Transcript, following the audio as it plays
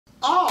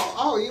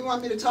Oh, you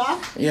want me to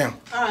talk? Yeah.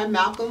 All right,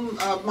 Malcolm.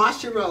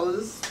 Marsha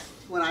Rose,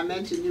 when I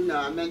mentioned, you know,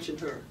 I mentioned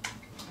her.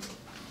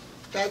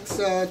 That's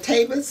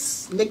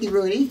Tavis, Mickey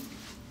Rooney.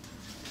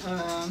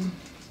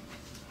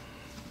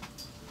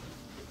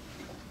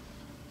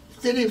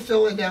 City of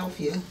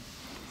Philadelphia.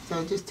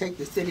 So just take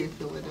the City of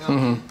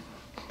Philadelphia.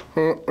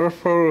 Let's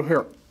photo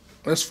here.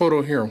 Let's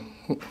photo here.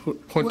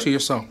 Point to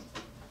yourself.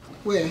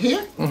 Where,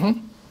 here?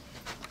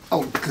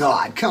 Oh,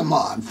 God, come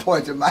on,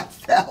 point to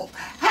myself.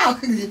 How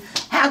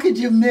could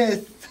you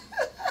miss?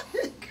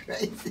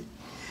 Crazy.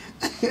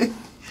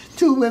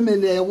 Two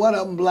women there, one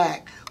of them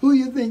black. Who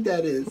you think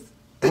that is?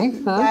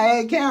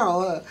 Diane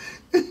Carroll,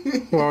 huh?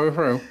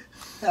 Well,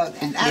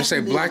 they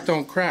say me. black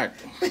don't crack.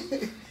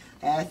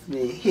 Ask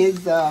me.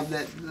 His,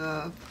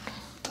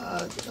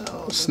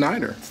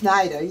 Snyder.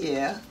 Snyder,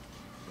 yeah.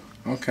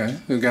 Okay.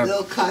 We got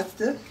Bill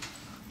Custer,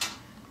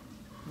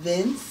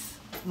 Vince,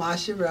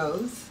 Marsha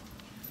Rose,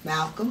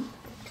 Malcolm,